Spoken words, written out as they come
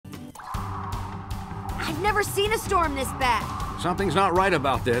I've never seen a storm this bad. Something's not right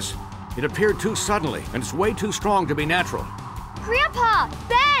about this. It appeared too suddenly, and it's way too strong to be natural. Grandpa!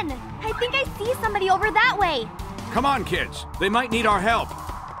 Ben! I think I see somebody over that way. Come on, kids. They might need our help.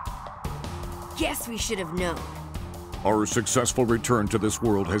 Guess we should have known. Our successful return to this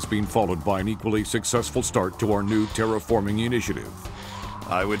world has been followed by an equally successful start to our new terraforming initiative.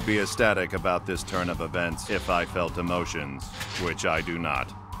 I would be ecstatic about this turn of events if I felt emotions, which I do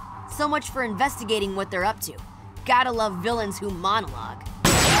not. So much for investigating what they're up to. Gotta love villains who monologue.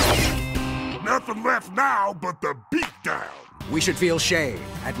 Nothing left now but the beatdown. We should feel shame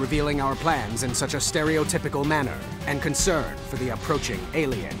at revealing our plans in such a stereotypical manner, and concern for the approaching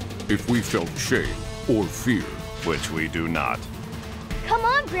alien. If we felt shame or fear, Which we do not. Come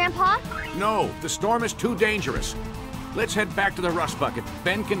on, Grandpa! No, the storm is too dangerous. Let's head back to the rust bucket.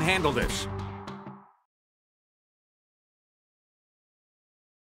 Ben can handle this.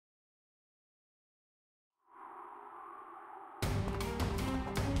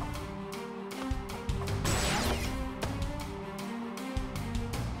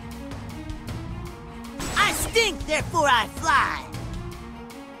 I stink, therefore I fly.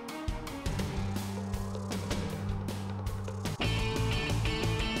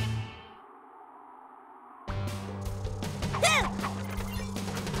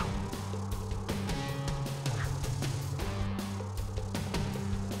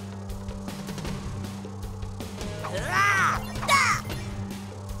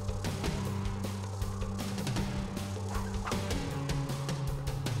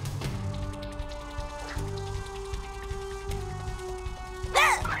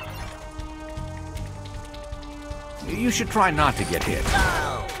 You should try not to get hit.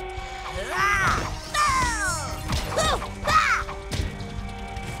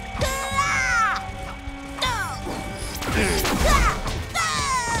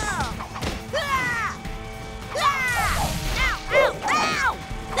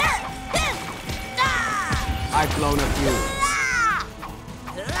 I've blown a fuse.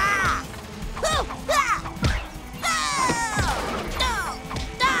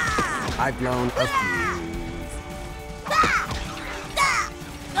 I've blown a fuse.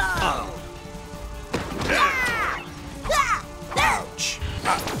 Ouch.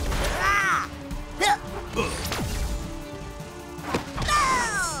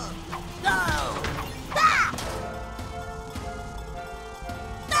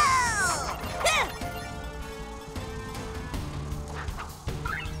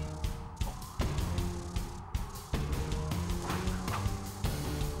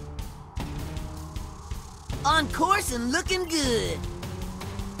 On course and looking good.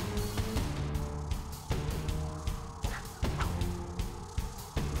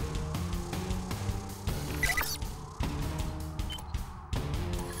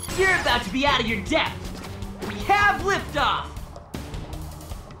 You're about to be out of your depth. We have liftoff.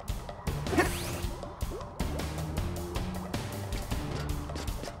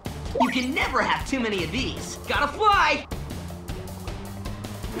 You can never have too many of these. Gotta fly.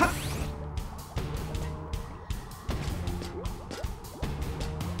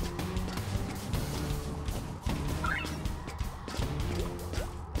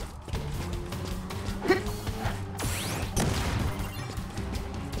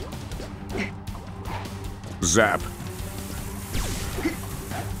 zap.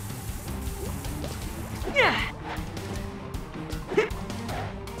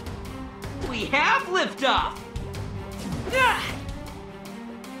 We have liftoff.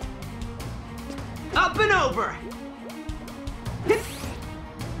 Up and over.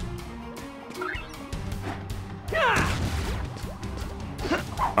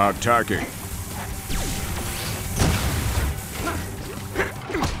 Attacking.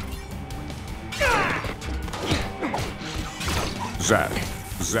 Zap.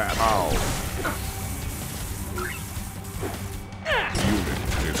 Zap. Ow. Unit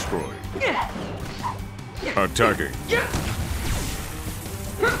destroyed. Attacking.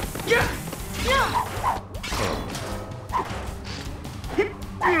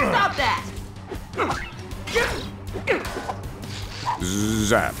 Stop that!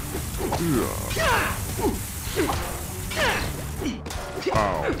 Zap.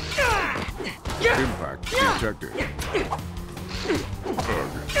 Ow. Impact detected.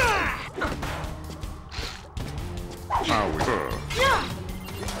 Owie.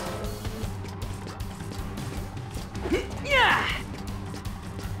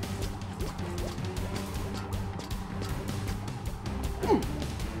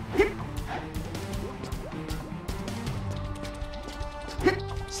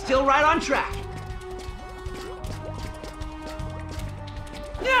 Still right on track.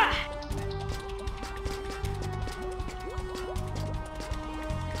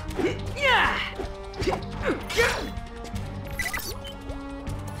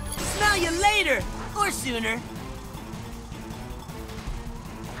 sooner.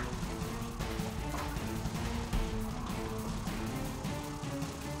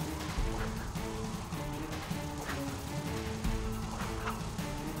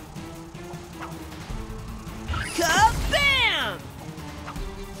 Kabam!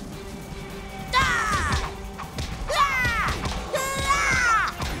 Ah! Ah! Ah!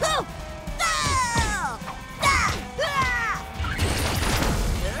 Oh! No! Ah! Ah!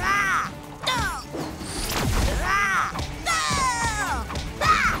 Ah! No! Ah! No! Ah!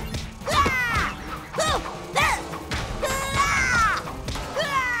 Ah! Oh! Ah! Ah!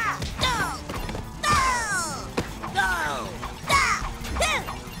 Ah! No! No! No! Ah!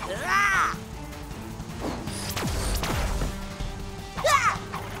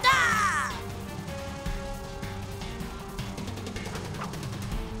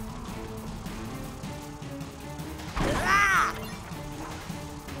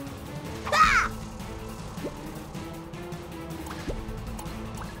 Ah!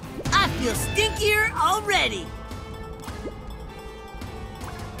 I feel stinkier already.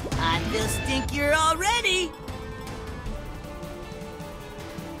 I feel stinkier already.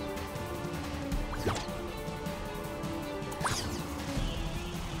 No!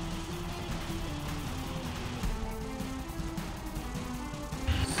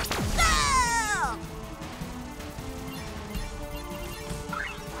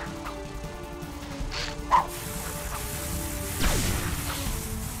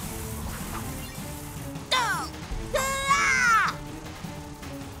 No! Ah!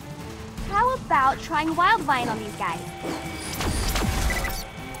 How about trying Wild Vine on these guys?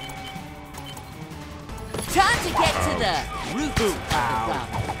 Time to get to the roots of the problem.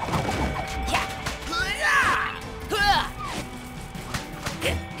 Yeah.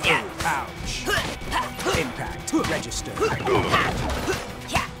 Ouch. Impact registered.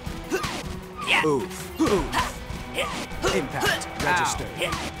 Oof. Oof. Impact registered.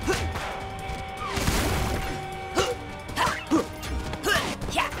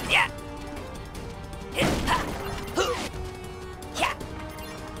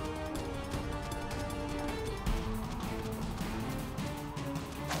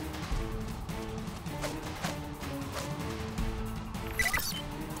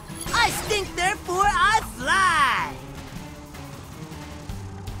 I stink, therefore I fly.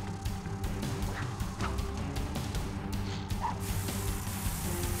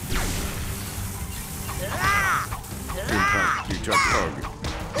 Impact detected.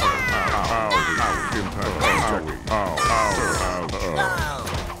 Ow. Impact detected. Ow.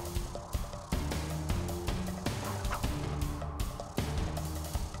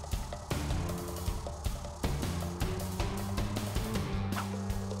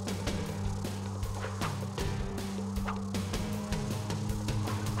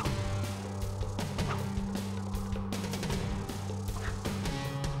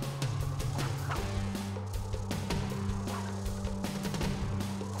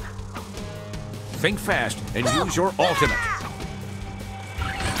 Think fast and use your ultimate.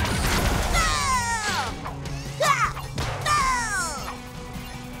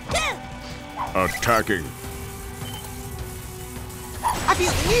 Attacking. I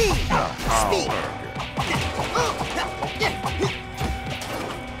feel the need. Speed.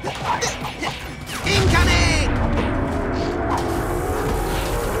 Incoming.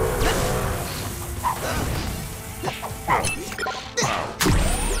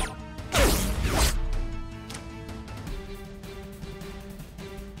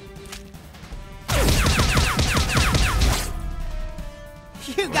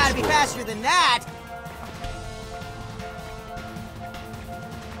 You gotta be faster than that!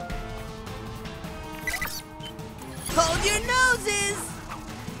 Hold your noses!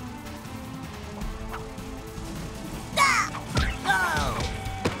 Ah! Oh!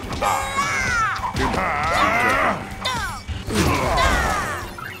 Ah!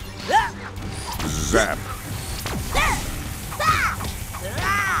 Ah! Zap.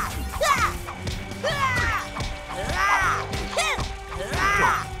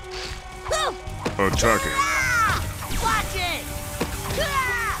 Attacking. Watch it!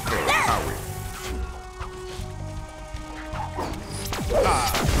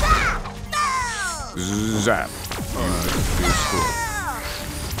 Zap.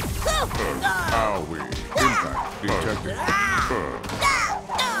 Owie. Impact detected.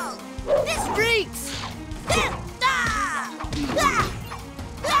 This reeks!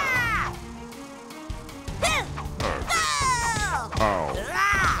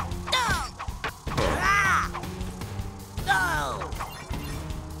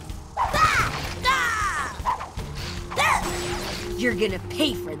 You're gonna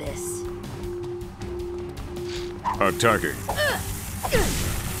pay for this. Attacking.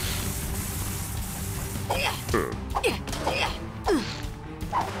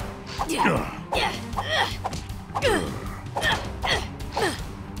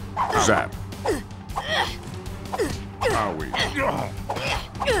 Zap. Owie.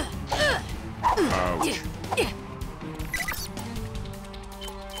 Ouch.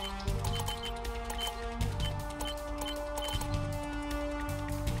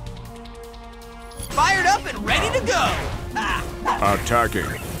 Fired up and ready to go! Attacking.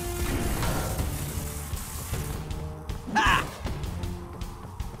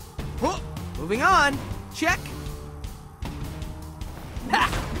 Moving on. Check.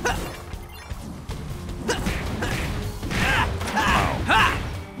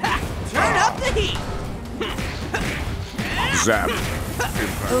 Turn up the heat! Zap.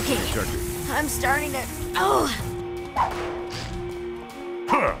 Okay, I'm starting to... Oh!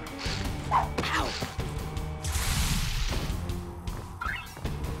 Huh. Ow.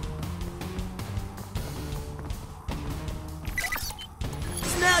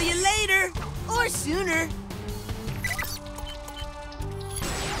 Smell you later! Or sooner!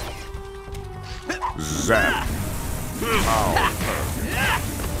 Zap. Ow.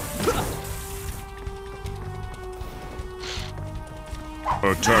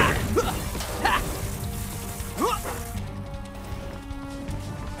 Attacking.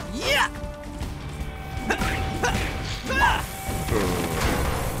 Yeah!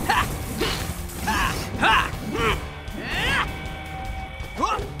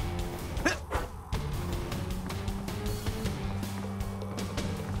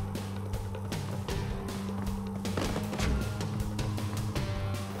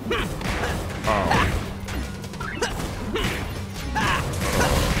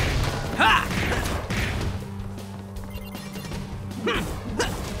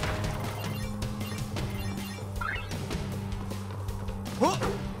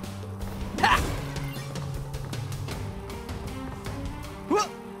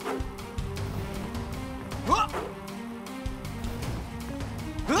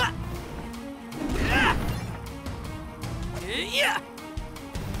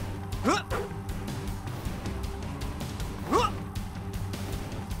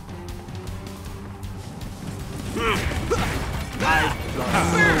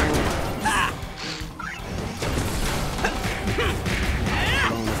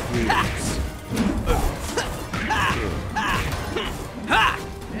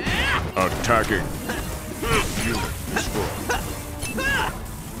 Attacking.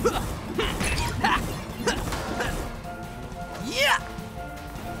 Yeah!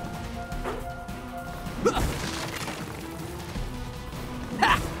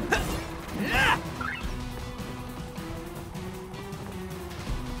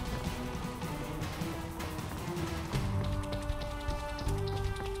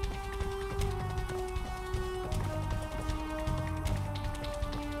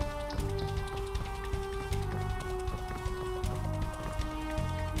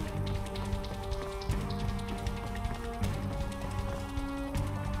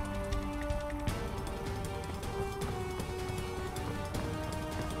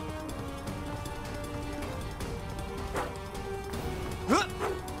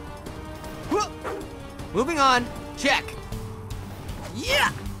 Moving on. Check.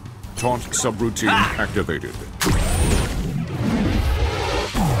 Yeah! Taunt subroutine activated.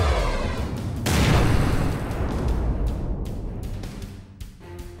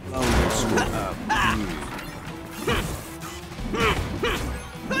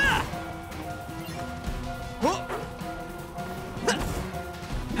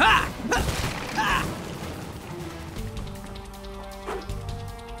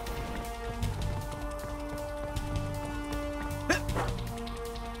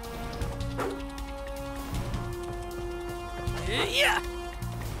 Yeah!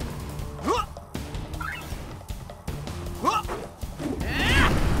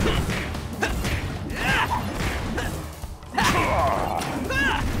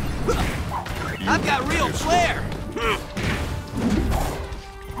 I've got real flair!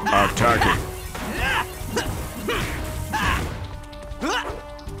 Attacking.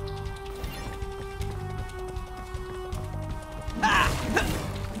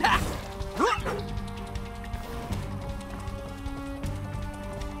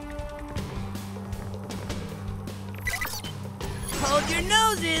 Hold your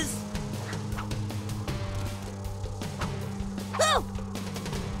noses! Oh!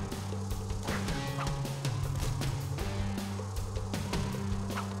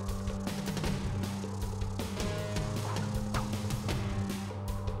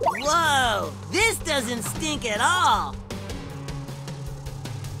 Whoa! This doesn't stink at all.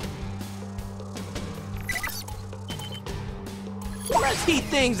 Let's heat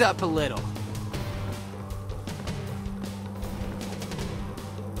things up a little.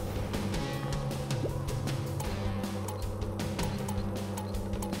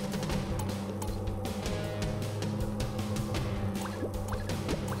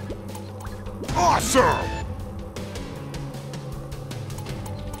 Awesome!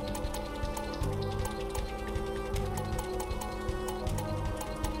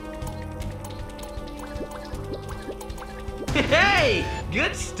 Hey,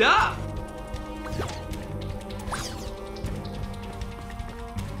 good stuff.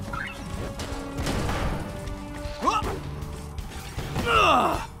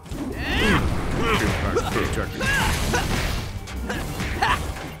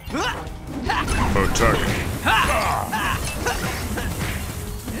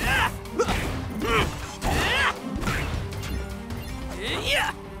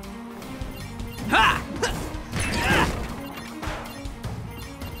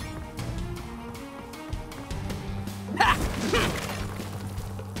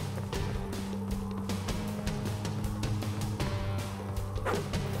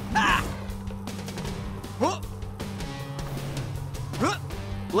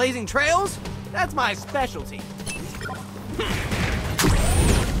 Blazing trails? That's my specialty.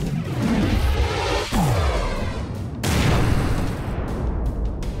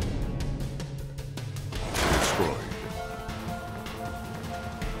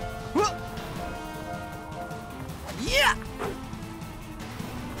 Yeah!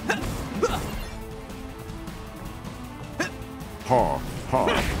 Ha,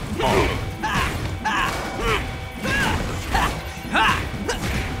 ha, ha.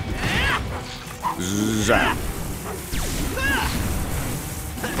 Zap.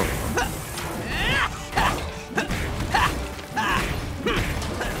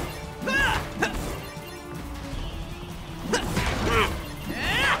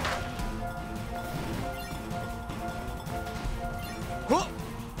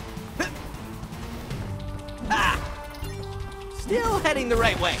 Still heading the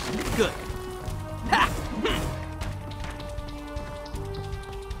right way. Good. Ha!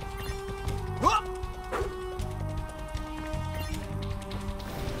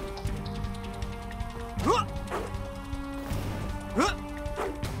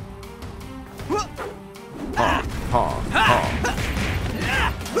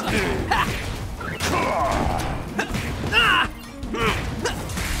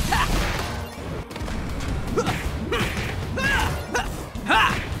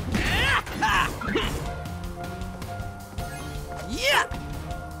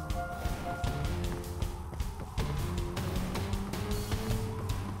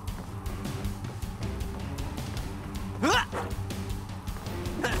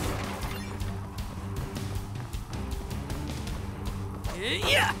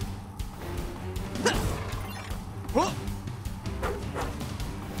 Yeah!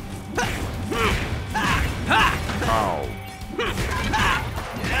 Ow.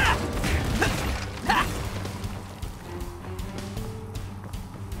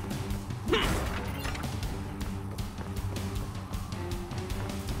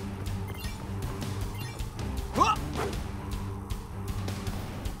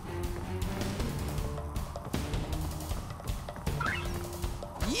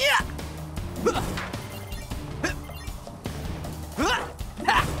 Yeah!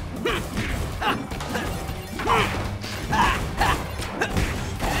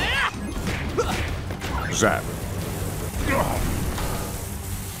 Zap.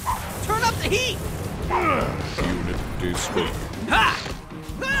 Turn up the heat! Unit destroyed.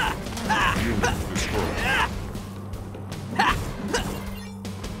 Unit destroyed.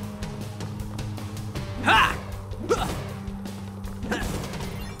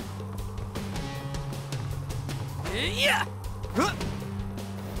 Yeah!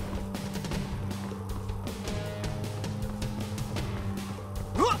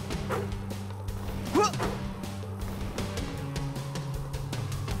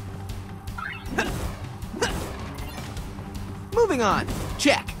 Moving on.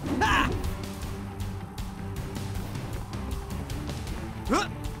 Check.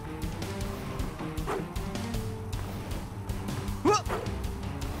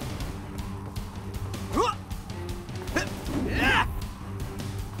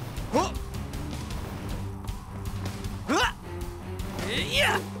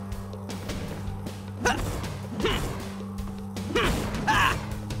 Yeah!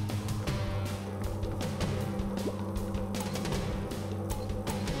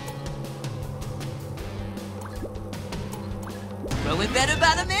 Only been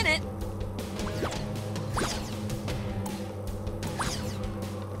about a minute.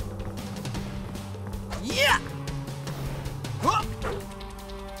 Yeah! Huh.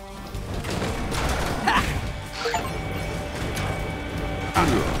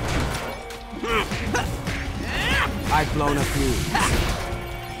 I've blown a fuse.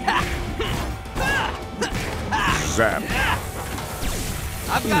 Zap.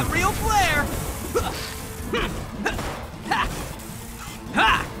 I've got real flair.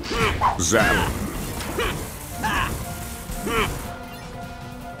 Zap.